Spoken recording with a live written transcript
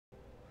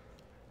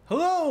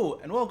Hello,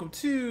 and welcome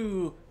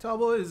to Tall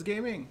Boys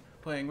Gaming,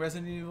 playing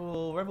Resident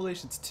Evil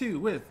Revelations 2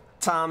 with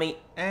Tommy.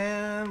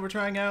 And we're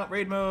trying out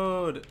raid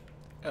mode.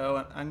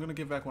 Oh, I'm gonna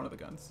give back one of the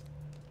guns.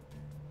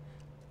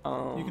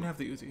 You can have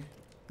the Uzi.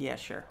 Yeah,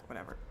 sure,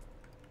 whatever.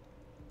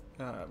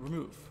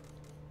 Remove.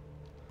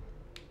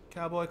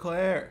 Cowboy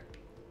Claire.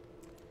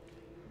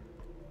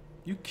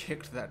 You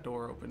kicked that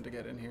door open to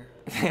get in here.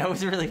 That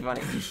was really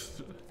funny.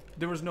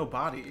 There was no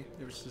body.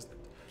 There was just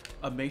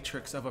a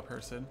matrix of a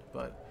person,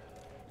 but...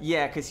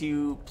 Yeah, because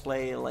you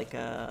play like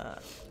a...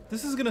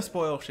 This is gonna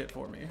spoil shit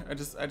for me. I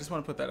just want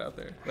to put that out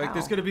there. Like, How?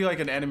 there's gonna be like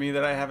an enemy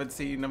that I haven't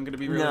seen. I'm gonna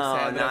be really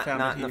sad that I found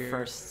not it here. in the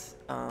first...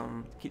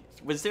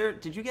 was there...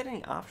 Did you get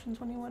any options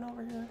when you went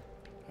over here?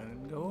 I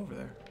didn't go over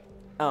there.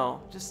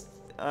 Oh, just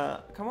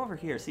come over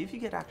here. See if you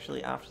get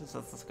actually options.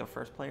 That's like a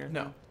first player thing.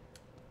 No.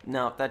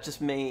 No, that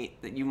just may...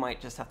 That you might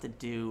just have to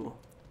do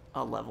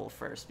a level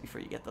first before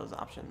you get those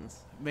options.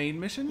 Main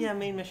mission? Yeah,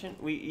 main mission.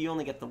 You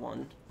only get the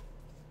one.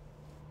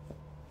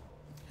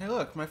 Hey,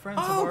 look, my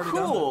friends have already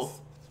cool.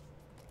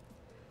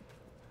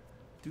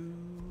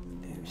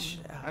 done this.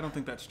 I don't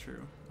think that's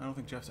true. I don't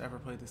think Jeff's ever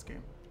played this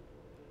game.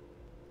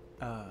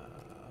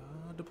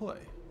 Deploy.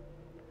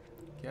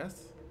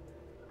 Yes?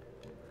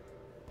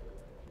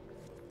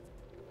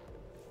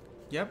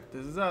 Yep,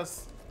 this is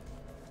us.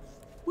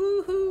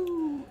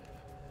 Woohoo!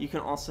 You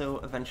can also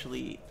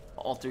eventually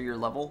alter your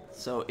level.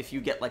 So if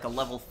you get like a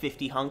level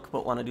 50 hunk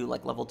but want to do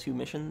like level 2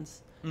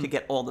 missions to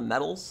get all the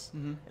medals,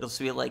 it'll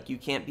feel like you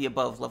can't be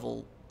above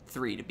level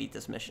 3 to beat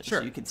this mission. Sure.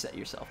 So you can set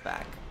yourself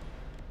back.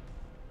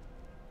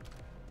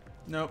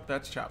 Nope,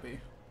 that's choppy.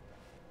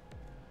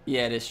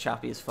 Yeah, it is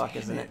choppy as fuck,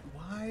 isn't it?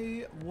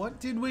 Why? What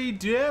did we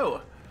do?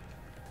 Oh,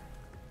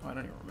 I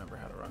don't even remember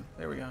how to run.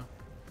 There we go.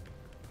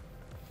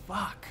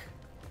 Fuck.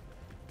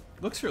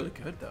 Looks really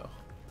good, though.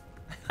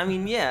 I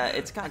mean, yeah,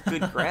 it's got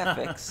good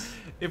graphics.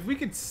 If we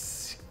could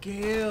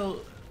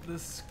scale the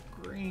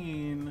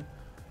screen...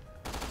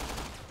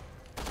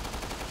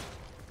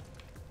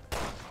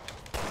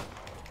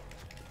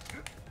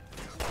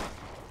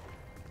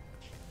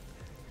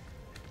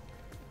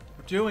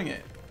 We're doing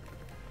it.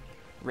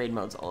 Raid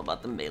mode's all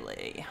about the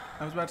melee.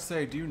 I was about to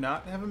say, do you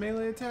not have a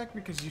melee attack?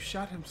 Because you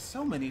shot him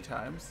so many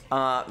times.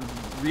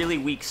 Really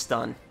weak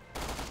stun.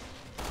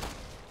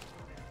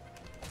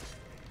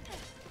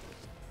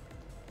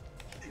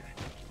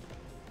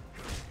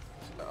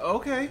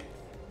 Okay.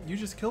 You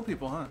just kill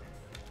people, huh?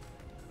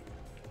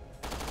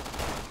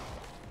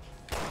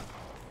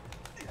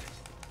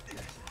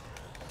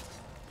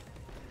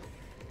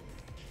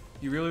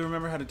 You really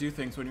remember how to do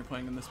things when you're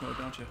playing in this mode,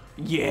 don't you?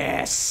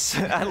 Yes!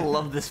 I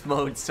love this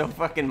mode so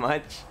fucking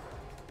much.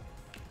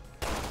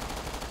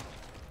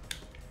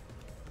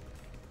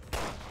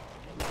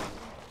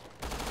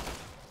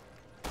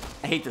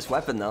 I hate this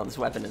weapon, though. This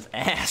weapon is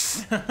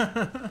ass.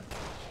 It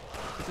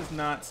does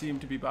not seem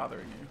to be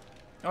bothering you.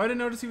 Oh, I didn't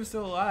notice he was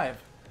still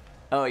alive.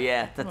 Oh,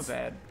 yeah. That's not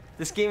bad.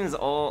 This game is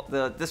all...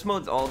 This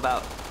mode's all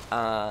about,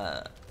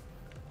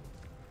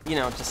 you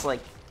know, just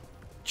like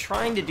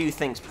trying to do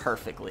things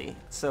perfectly.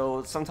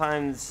 So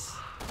sometimes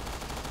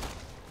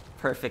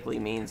perfectly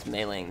means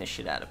meleeing the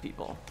shit out of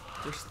people.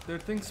 There are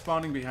things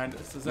spawning behind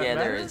us. Does that Yeah,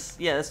 matter? there is.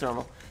 Yeah, that's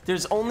normal.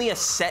 There's only a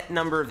set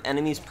number of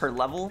enemies per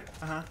level.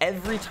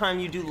 Every time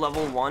you do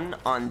level 1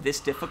 on this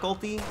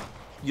difficulty,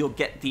 you'll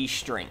get these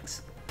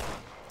strings.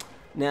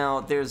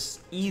 Now, there's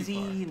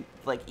easy,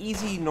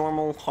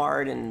 normal,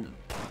 hard, and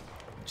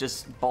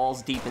just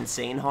balls deep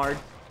insane hard.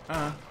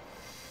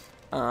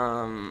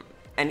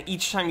 And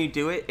each time you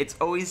do it, it's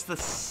always the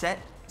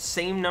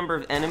same number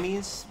of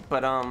enemies,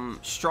 but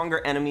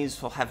stronger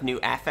enemies will have new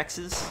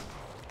affixes.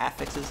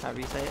 Affixes,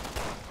 however you say it.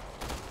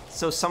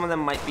 So some of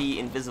them might be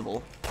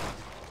invisible.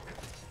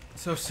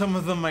 So some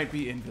of them might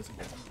be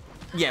invisible.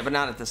 Yeah, but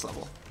not at this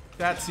level.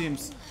 That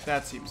seems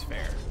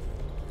fair.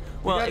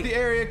 Well, we got the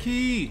area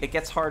key. It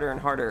gets harder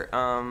and harder.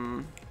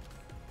 How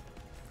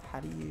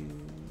do you...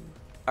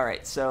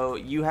 Alright, so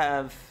you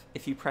have...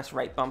 If you press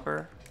right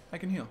bumper... I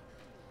can heal.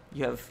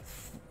 You have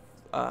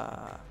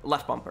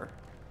left bumper.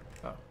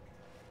 Oh.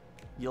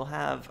 You'll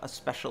have a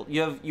special...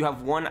 You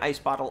have one ice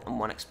bottle and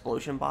one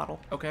explosion bottle.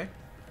 Okay.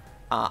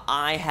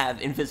 I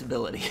have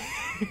invisibility.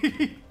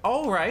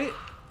 All right.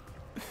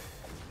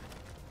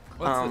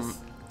 What's this?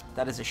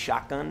 That is a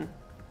shotgun.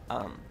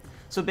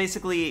 So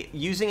basically,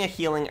 using a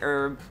healing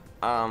herb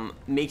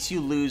makes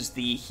you lose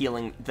the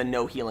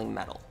no healing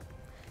medal.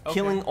 Okay.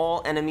 Killing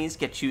all enemies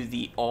gets you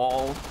the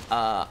all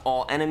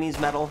enemies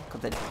medal,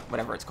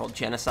 whatever it's called,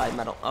 genocide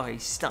medal. Oh,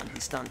 he's stunned.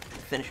 He's stunned.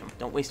 Finish him.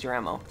 Don't waste your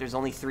ammo. There's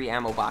only 3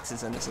 ammo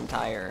boxes in this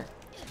entire...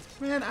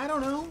 Man, I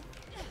don't know.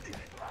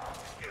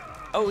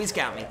 Oh, he's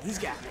got me. He's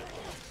got me.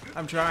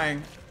 I'm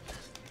trying.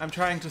 I'm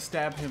trying to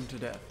stab him to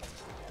death.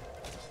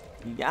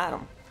 You got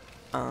him.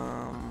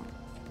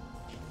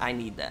 I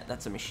need that.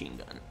 That's a machine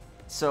gun.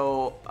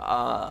 So,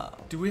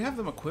 do we have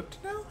them equipped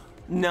now?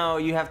 No,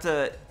 you have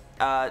to...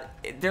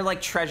 they're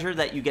like treasure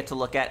that you get to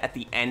look at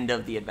the end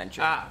of the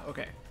adventure. Ah,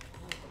 okay.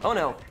 Oh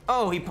no.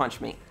 Oh, he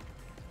punched me.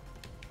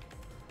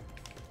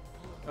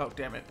 Oh,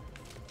 damn it.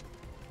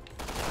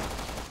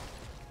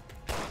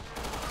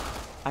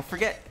 I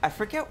forget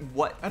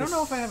what. I don't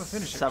know if I have a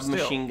finisher,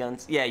 Submachine still.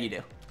 guns. Yeah, you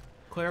do.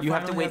 Claire You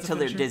have to finally wait has a till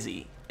they're finisher?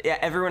 dizzy. Yeah,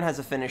 everyone has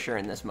a finisher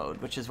in this mode,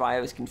 which is why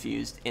I was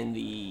confused in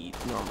the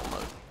normal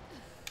mode.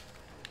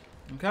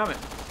 I'm coming.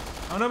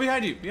 Oh no,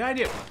 behind you! Behind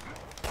you!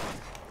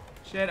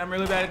 Shit, I'm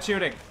really bad at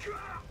shooting.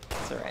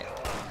 It's alright.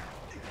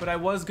 But I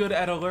was good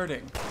at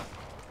alerting.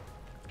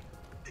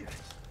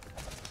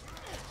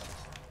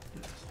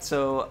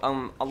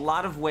 So, a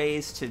lot of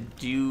ways to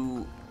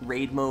do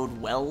raid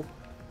mode well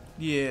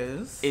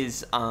Yes.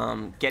 is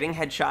getting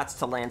headshots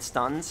to land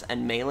stuns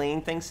and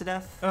meleeing things to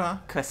death. Uh-huh.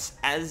 Because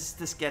as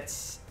this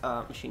gets...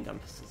 machine gun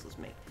pistols is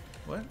me.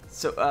 What?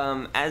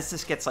 So, as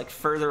this gets, like,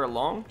 further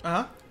along,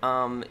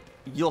 Uh-huh.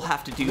 you'll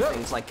have to do Yeah.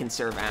 things like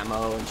conserve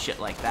ammo and shit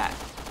like that,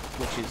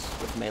 which is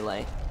with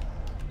melee.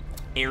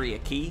 Area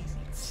key.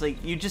 It's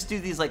like, you just do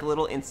these, like,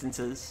 little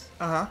instances.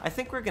 Uh-huh. I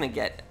think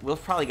we'll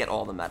probably get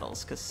all the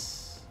medals, because...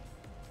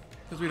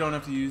 Because we don't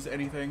have to use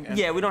anything. And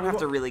Yeah, we don't have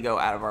to really go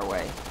out of our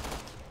way.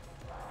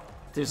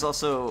 There's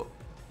also...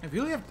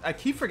 I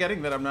keep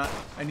forgetting that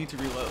I need to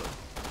reload.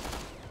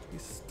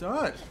 He's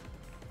stunned.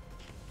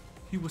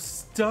 He was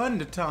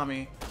stunned,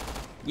 Tommy.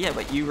 Yeah,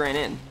 but you ran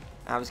in.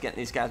 I was getting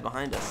these guys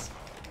behind us.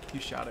 You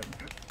shot him.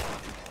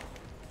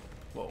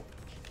 Whoa.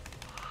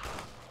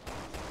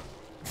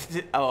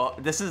 Oh,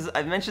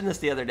 I mentioned this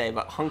the other day,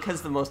 but Hunk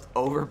has the most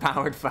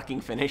overpowered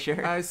fucking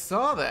finisher. I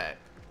saw that.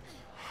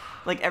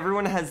 Like,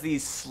 everyone has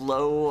these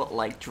slow,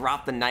 like,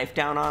 drop the knife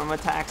down on them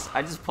attacks.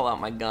 I just pull out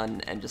my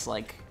gun and just,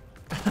 like,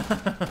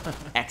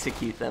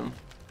 execute them.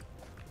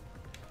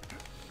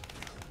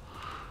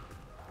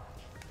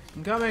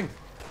 I'm coming.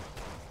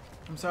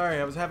 I'm sorry,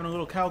 I was having a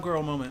little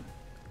cowgirl moment.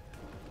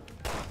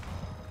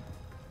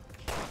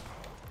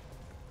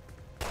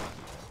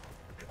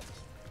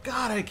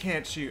 God, I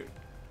can't shoot.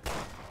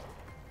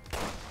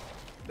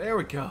 There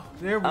we go.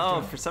 There we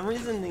Oh, go. for some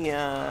reason the,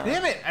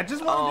 Damn it! I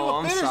just want Oh, to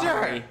I'm do a finisher!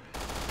 sorry.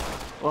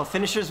 Well,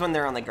 finishers when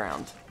they're on the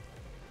ground.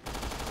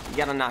 You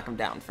gotta knock them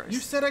down first. You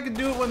said I could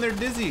do it when they're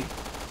dizzy.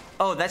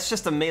 Oh, that's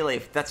just a melee.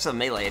 That's a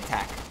melee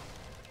attack.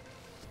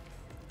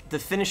 The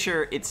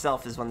finisher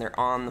itself is when they're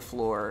on the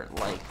floor,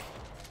 like...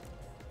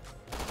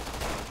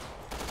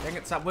 Dang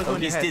it, stop Oh, wiggling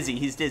your he's head. dizzy.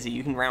 He's dizzy.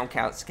 You can round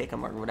couch kick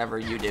him or whatever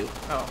you do.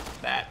 Oh,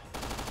 that.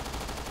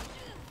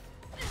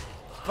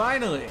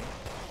 Finally.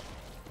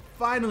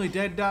 Finally,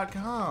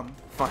 dead.com.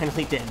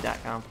 Finally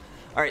dead.com.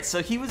 Alright,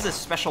 so he was a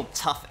special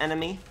tough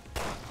enemy.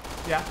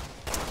 Yeah.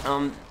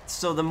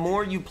 So the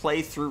more you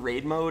play through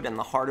raid mode and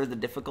the harder the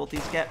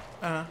difficulties get,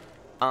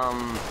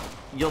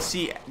 you'll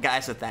see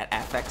guys with that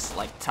affix,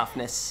 like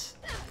toughness,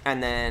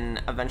 and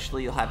then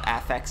eventually you'll have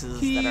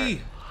affixes that are...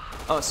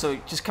 Oh, so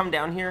just come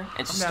down here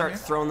and just start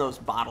throwing those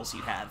bottles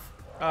you have.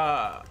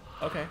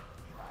 Okay.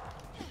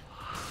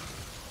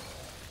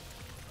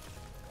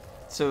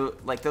 So,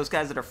 like, those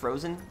guys that are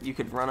frozen, you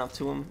could run up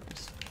to them and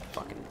just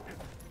fucking...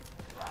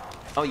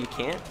 Oh, you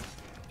can't?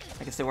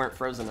 I guess they weren't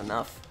frozen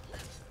enough.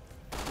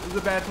 This is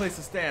a bad place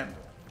to stand.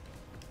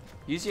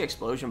 Use the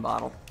explosion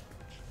bottle.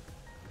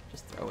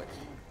 Just throw it.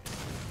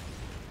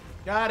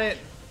 Got it.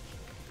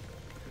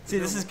 See,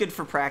 this is good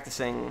for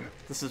practicing.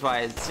 This is why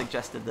I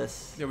suggested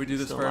this. Yeah, we do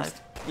this Still first.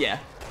 alive. Yeah.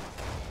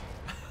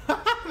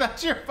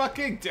 That's your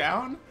fucking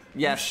down?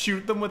 Yes. You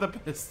shoot them with a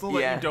pistol that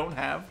Yeah. you don't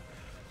have?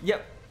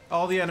 Yep.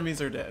 All the enemies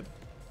are dead.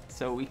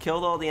 So we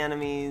killed all the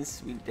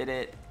enemies. We did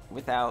it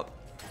without...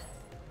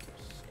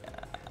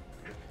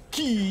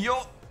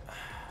 Kiyo!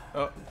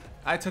 Oh,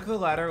 I took the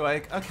ladder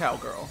like a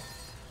cowgirl.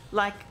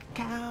 Like a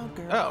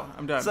cowgirl. Oh,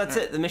 I'm done. So that's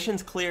it. The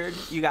mission's cleared.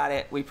 You got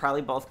it. We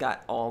probably both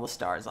got all the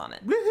stars on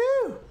it.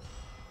 Woohoo!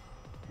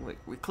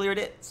 We cleared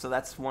it, so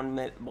that's one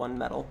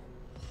medal.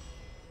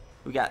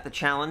 We got the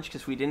challenge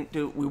because we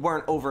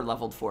weren't over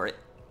leveled for it.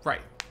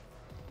 Right.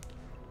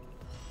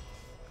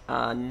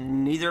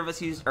 Neither of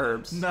us used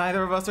herbs.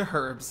 Neither of us are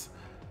herbs.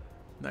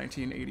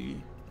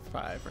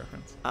 1985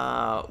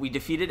 reference. We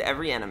defeated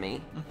every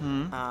enemy.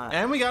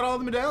 And we got all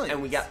the medallions.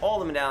 And we got all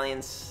the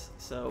medallions.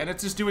 So. And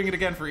it's just doing it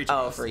again for each of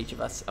us. Oh, for each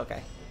of us.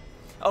 Okay.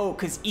 Oh,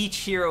 because each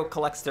hero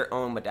collects their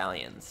own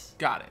medallions.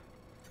 Got it.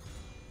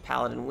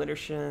 Paladin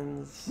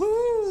Widdershins.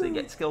 Woo! So you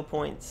get skill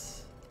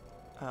points.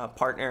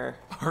 Partner.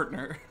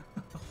 Partner.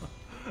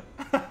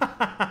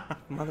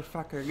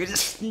 Motherfucker, you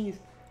just sneezed.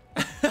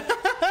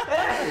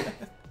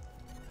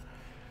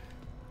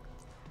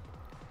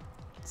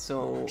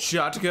 So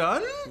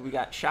Shotgun. we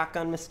got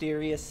shotgun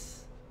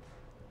mysterious,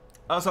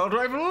 Assault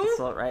rifle.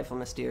 assault rifle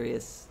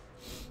mysterious.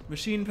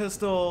 Machine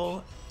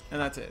pistol. And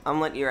that's it. I'm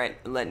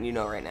letting you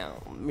know right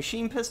now.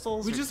 Machine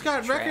pistols. We are just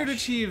got record trash.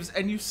 achieves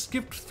and you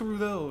skipped through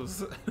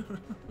those.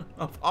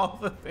 Of all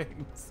the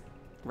things.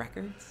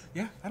 Records.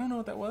 Yeah, I don't know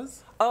what that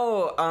was.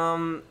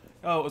 Oh,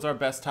 Oh, it was our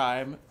best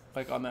time,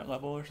 like on that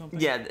level or something?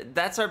 yeah,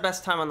 that's our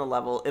best time on the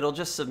level. It'll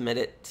just submit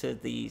it to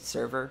the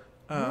server.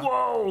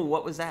 Whoa,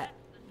 what was that?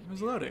 It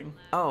was loading.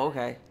 Oh,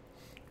 okay.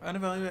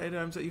 Unevaluated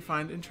items that you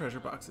find in treasure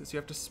boxes. You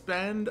have to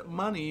spend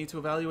money to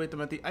evaluate them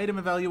at the item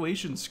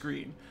evaluation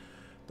screen.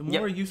 The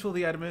more useful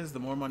the item is, the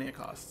more money it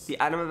costs. The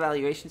item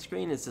evaluation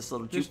screen is this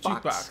little This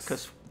jukebox jukebox.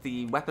 because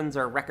the weapons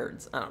are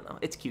records. I don't know.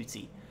 It's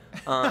cutesy.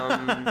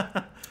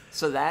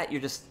 So that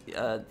you're just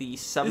the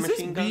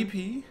submachine gun. Is this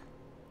BP?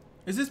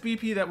 Is this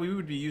BP that we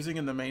would be using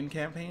in the main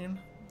campaign?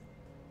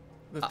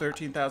 The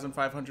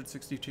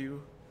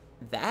 13,562.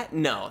 That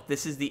no,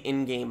 this is the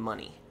in-game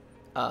money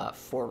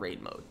for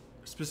raid mode.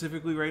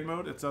 Specifically raid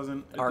mode. It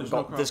doesn't. Our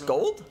gold, this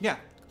gold? Yeah.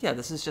 Yeah,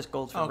 this is just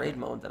gold for raid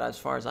mode. That, as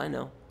far as I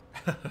know.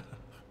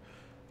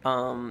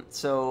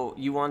 So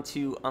you want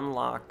to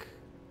unlock.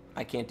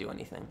 I can't do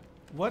anything.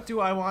 What do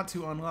I want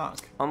to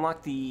unlock?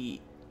 Unlock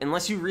the.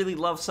 Unless you really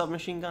love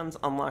submachine guns,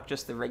 unlock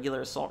just the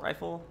regular assault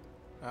rifle.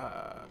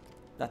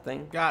 That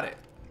thing. Got it.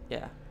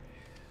 Yeah.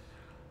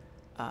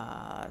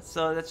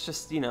 So that's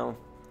just, you know,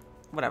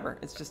 whatever.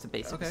 It's just a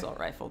basic assault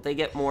rifle. They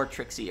get more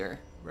trixier.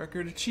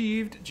 Record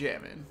achieved.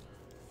 Jamming.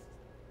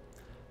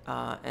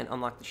 And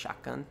unlock the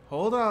shotgun.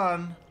 Hold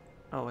on.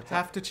 Oh, what's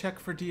Have to check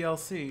for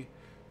DLC.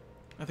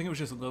 I think it was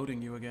just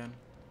loading you again.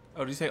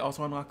 Oh, did you say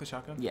also unlock the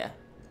shotgun? Yeah.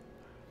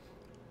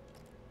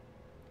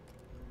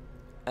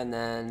 And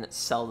then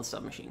sell the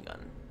submachine gun.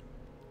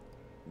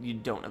 You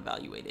don't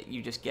evaluate it.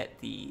 You just get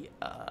the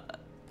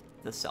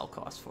sell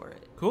cost for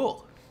it.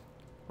 Cool.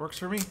 Works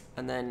for me.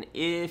 And then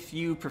if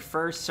you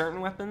prefer certain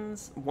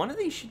weapons, one of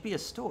these should be a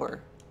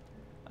store.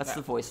 That's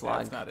the voice log.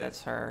 That's not it.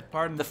 That's her.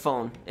 Pardon? The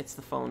phone. It's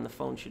the phone. The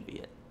phone should be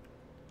it.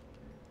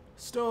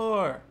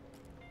 Store.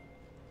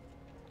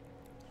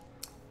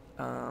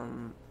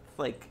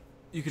 Like...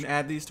 You can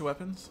add these to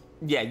weapons?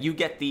 Yeah, you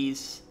get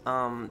these.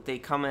 They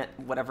come at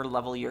whatever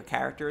level your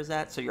character is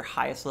at. So your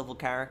highest level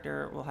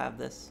character will have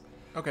this.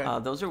 Okay.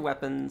 Those are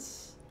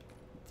weapons.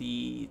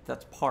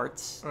 That's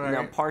parts. Right.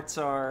 Now parts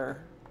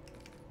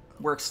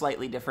work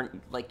slightly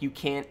different. Like you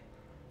can't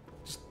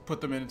just put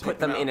them in and put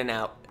them in and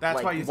out. That's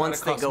like, why you once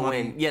they go money.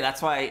 in. Yeah,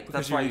 that's why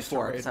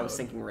before, because I was mode.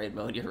 thinking raid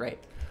mode. You're right.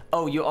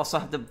 Oh, you also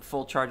have to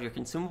full charge your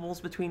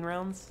consumables between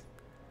rounds.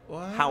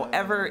 What?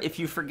 However, if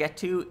you forget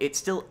to, it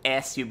still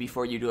asks you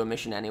before you do a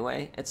mission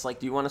anyway. It's like,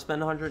 do you want to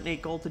spend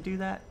 108 gold to do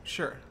that?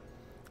 Sure.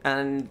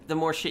 And the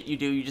more shit you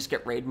do, you just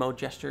get raid mode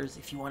gestures.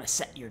 If you want to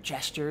set your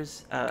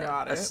gestures.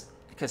 Got it.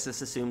 Because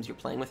this assumes you're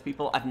playing with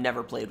people. I've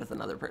never played with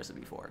another person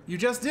before. You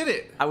just did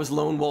it. I was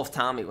Lone Wolf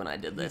Tommy when I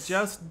did this. You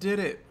just did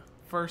it.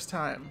 First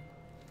time.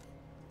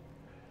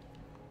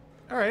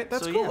 All right,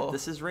 that's so, cool. Yeah,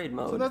 this is raid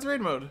mode. So that's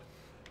raid mode.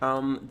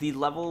 The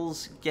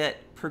levels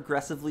get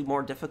progressively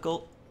more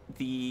difficult.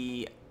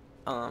 The,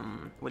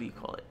 what do you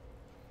call it?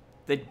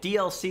 The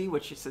DLC,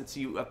 which since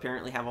you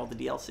apparently have all the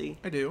DLC.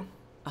 I do.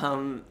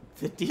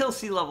 The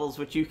DLC levels,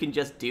 which you can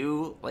just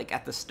do, like,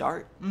 at the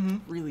start,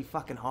 really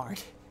fucking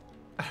hard.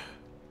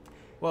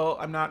 Well,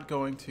 I'm not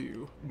going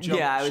to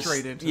jump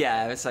straight into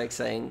Yeah, it's like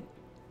saying...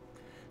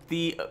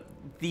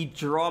 The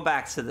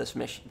drawbacks to this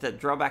mission, the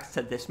drawbacks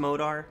to this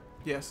mode are...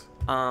 Yes.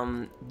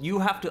 You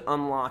have to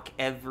unlock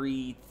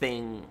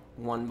everything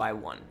one by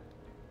one.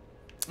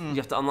 You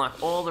have to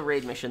unlock all the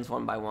raid missions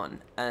one by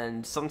one.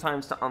 And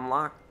sometimes to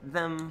unlock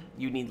them,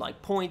 you need,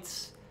 like,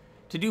 points.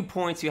 To do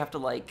points, you have to,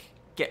 like,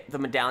 get the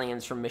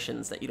medallions from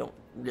missions that you don't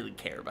really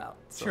care about.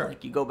 So, sure.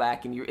 like, you go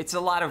back and it's a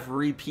lot of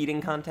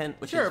repeating content,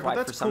 which is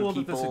why for some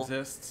people... that this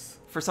exists.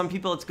 For some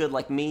people, it's good,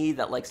 like me,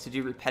 that likes to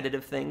do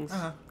repetitive things.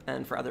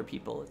 And for other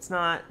people, it's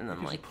not. And then,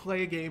 Because like... you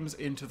play games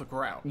into the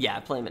ground. Yeah,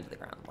 play them into the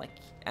ground. Like,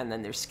 and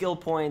then there's skill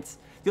points.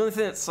 The only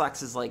thing that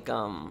sucks is, like,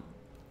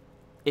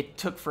 it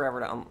took forever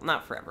to...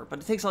 not forever, but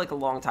it takes, like, a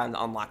long time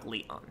to unlock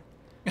Leon.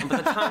 And by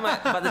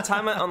the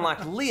time I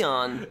unlocked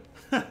Leon...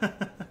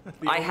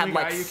 I had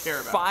like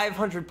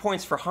 500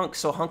 points for Hunk,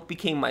 so Hunk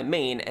became my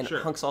main, and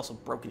Hunk's also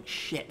broken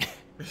shit.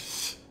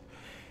 Is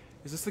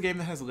this the game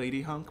that has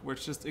Lady Hunk, where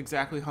it's just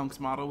exactly Hunk's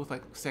model with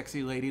like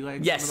sexy lady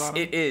legs? Yes, on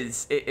the bottom? it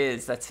is. It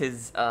is. That's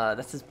his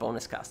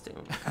bonus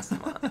costume.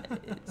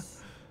 It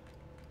is.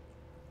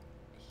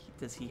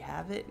 Does he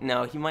have it?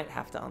 No, he might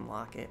have to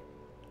unlock it.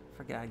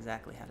 Forget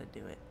exactly how to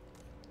do it.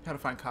 How to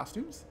find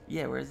costumes?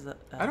 Yeah, where's the?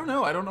 I don't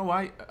know. I don't know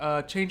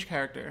why. Change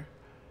character.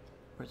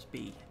 Where's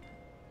B?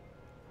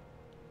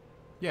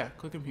 Yeah,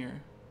 click him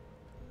here.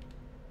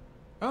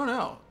 Oh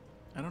no,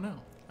 I don't know.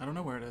 I don't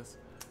know where it is.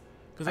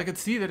 Because I could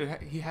see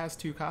that he has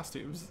 2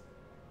 costumes.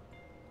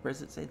 Where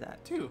does it say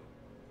that? 2.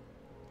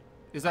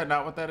 Is that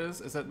not what that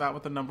is? Is that not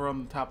what the number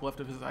on the top left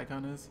of his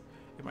icon is?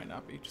 It might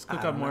not be. Just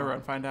click on Moira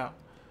and find out.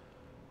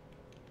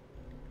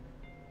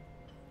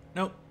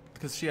 Nope,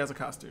 because she has a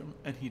costume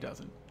and he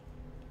doesn't.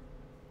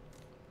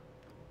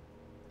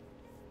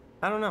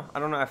 I don't know.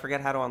 I forget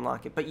how to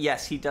unlock it. But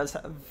yes, he does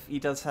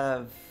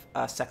have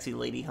a sexy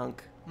lady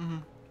Hunk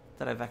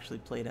that I've actually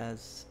played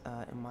as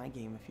in my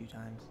game a few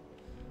times.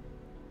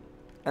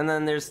 And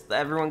then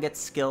everyone gets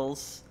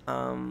skills.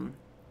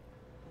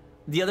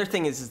 The other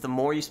thing is the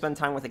more you spend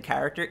time with a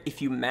character,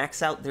 if you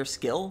max out their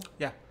skill,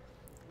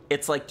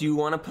 it's like, do you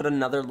want to put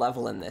another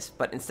level in this?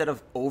 But instead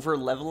of over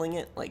leveling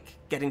it, like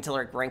getting to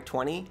like rank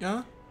 20,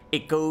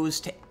 it goes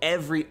to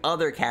every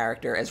other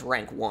character as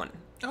rank 1.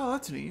 Oh,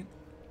 that's neat.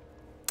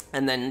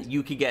 And then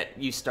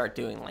you start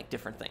doing like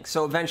different things.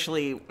 So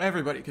eventually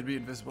everybody could be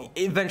invisible.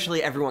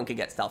 Eventually everyone could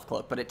get stealth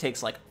cloak, but it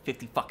takes like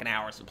 50 fucking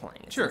hours of playing.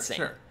 It's insane.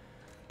 Sure.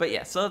 But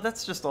yeah, so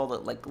that's just all the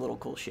like little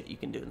cool shit you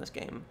can do in this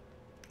game.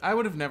 I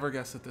would have never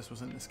guessed that this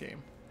was in this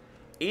game.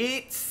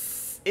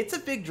 It's a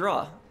big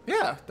draw.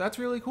 Yeah, that's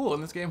really cool.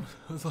 And this game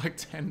was like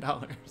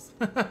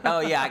 $10. Oh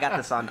yeah, I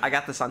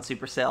got this on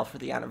super sale for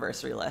the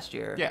anniversary last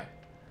year. Yeah.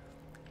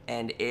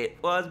 And it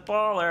was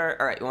baller.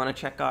 All right, you want to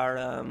check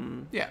our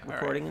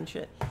recording and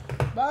shit?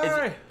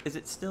 Bye. Is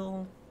it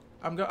still?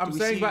 I'm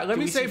saying bye. Let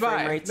me say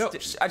bye. No,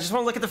 I just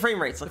want to look at the frame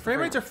rates. The frame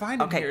rates are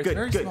fine in okay, here. Good, it's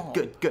very good, small.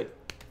 good.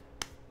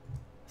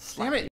 Damn it.